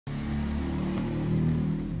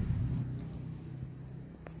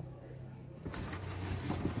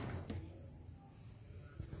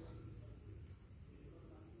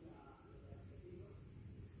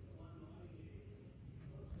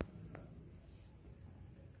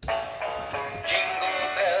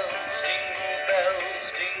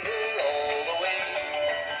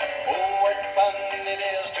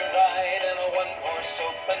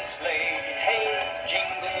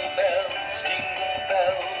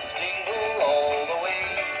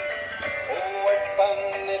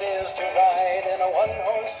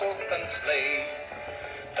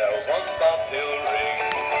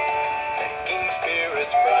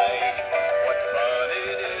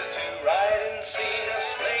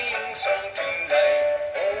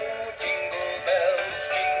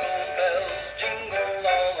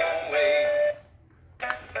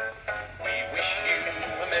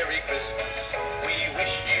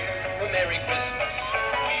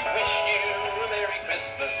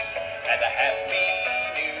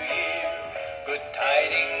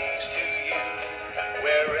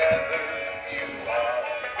wherever you are.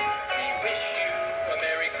 We wish you a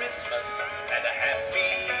Merry Christmas and a Happy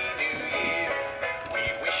New Year. We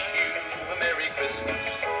wish you a Merry Christmas.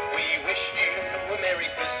 We wish you a Merry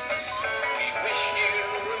Christmas. We wish you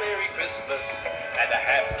a Merry Christmas and a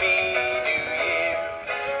Happy New Year.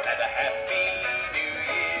 And a Happy New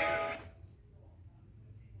Year.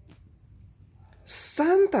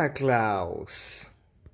 Santa Claus.